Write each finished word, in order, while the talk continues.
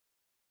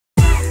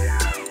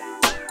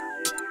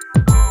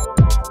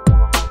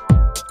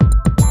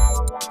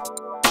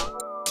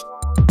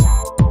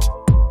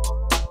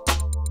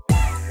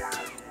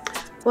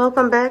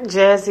Welcome back,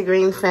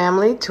 Jazigreen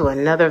family, to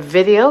another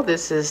video.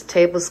 This is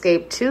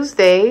Tablescape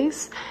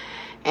Tuesdays,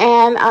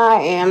 and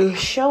I am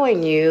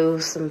showing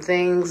you some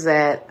things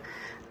that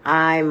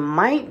I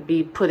might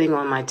be putting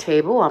on my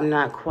table. I'm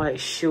not quite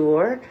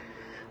sure,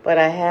 but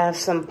I have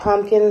some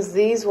pumpkins.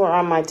 These were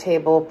on my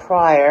table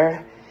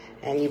prior,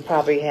 and you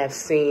probably have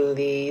seen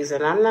these,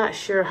 and I'm not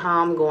sure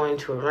how I'm going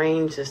to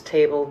arrange this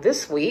table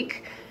this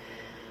week,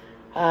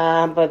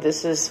 but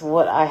this is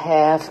what I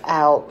have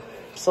out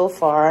so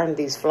far. And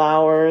these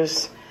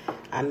flowers,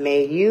 I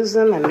may use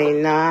them, I may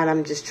not.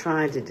 I'm just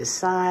trying to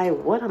decide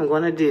what I'm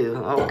going to do,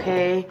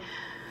 okay?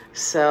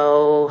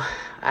 So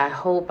I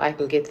hope I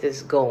can get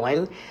this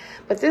going.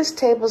 But this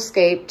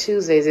Tablescape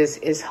Tuesdays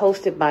is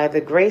hosted by the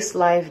Grace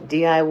Life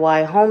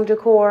DIY Home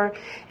Decor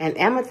and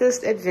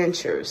Amethyst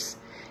Adventures.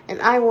 And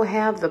I will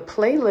have the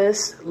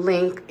playlist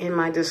link in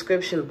my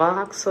description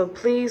box. So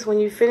please, when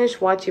you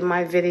finish watching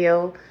my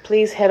video,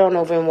 please head on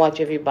over and watch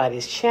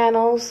everybody's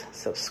channels,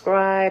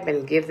 subscribe,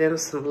 and give them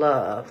some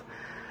love.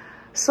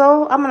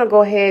 So I'm going to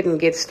go ahead and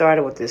get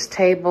started with this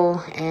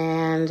table,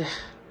 and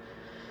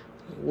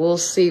we'll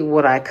see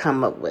what I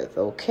come up with,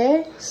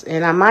 okay?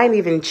 And I might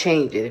even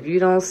change it. If you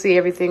don't see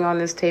everything on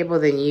this table,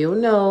 then you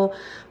know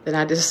that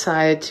I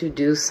decided to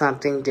do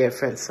something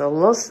different. So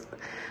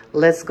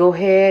let's go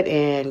ahead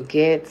and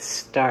get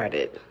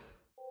started.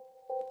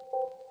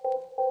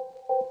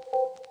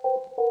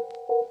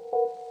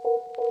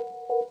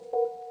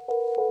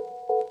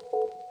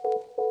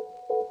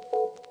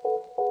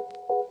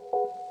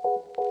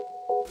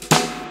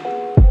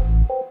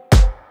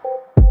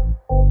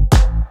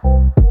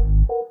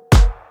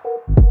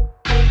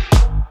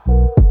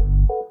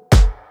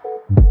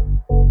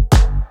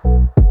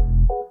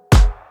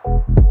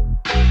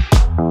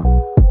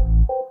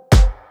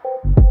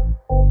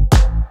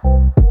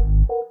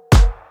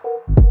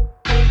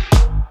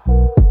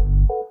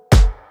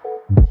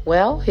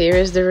 Well, here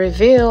is the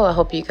reveal. I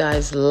hope you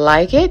guys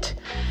like it.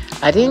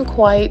 I didn't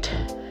quite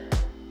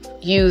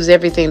use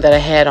everything that I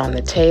had on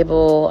the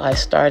table. I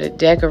started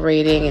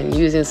decorating and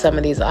using some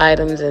of these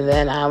items, and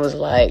then I was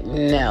like,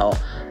 no,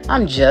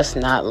 I'm just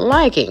not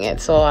liking it.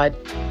 So I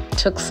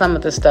took some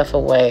of the stuff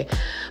away.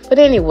 But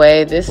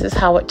anyway, this is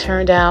how it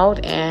turned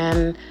out,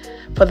 and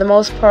for the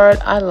most part,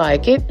 I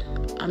like it.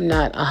 I'm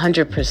not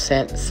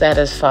 100%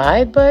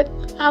 satisfied, but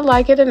I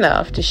like it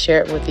enough to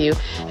share it with you,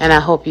 and I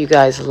hope you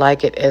guys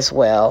like it as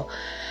well.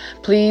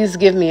 Please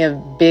give me a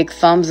big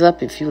thumbs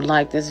up if you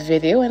like this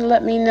video, and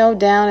let me know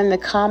down in the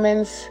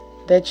comments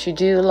that you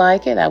do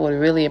like it. I would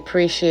really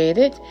appreciate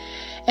it.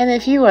 And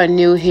if you are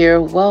new here,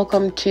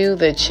 welcome to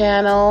the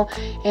channel.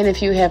 And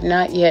if you have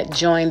not yet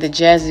joined the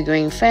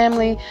Jazigreen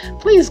family,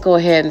 please go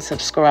ahead and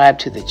subscribe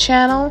to the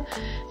channel.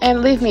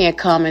 And leave me a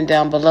comment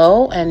down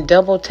below and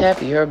double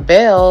tap your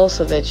bell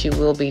so that you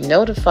will be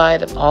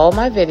notified of all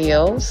my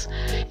videos.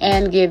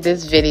 And give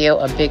this video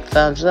a big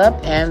thumbs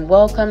up, and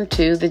welcome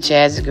to the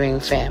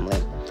Jazigreen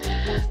family.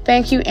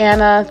 Thank you,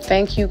 Anna.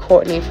 Thank you,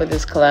 Courtney, for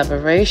this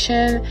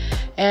collaboration.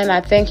 And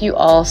I thank you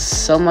all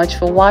so much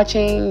for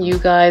watching. You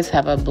guys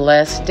have a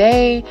blessed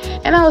day,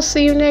 and I'll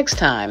see you next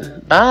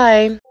time.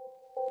 Bye.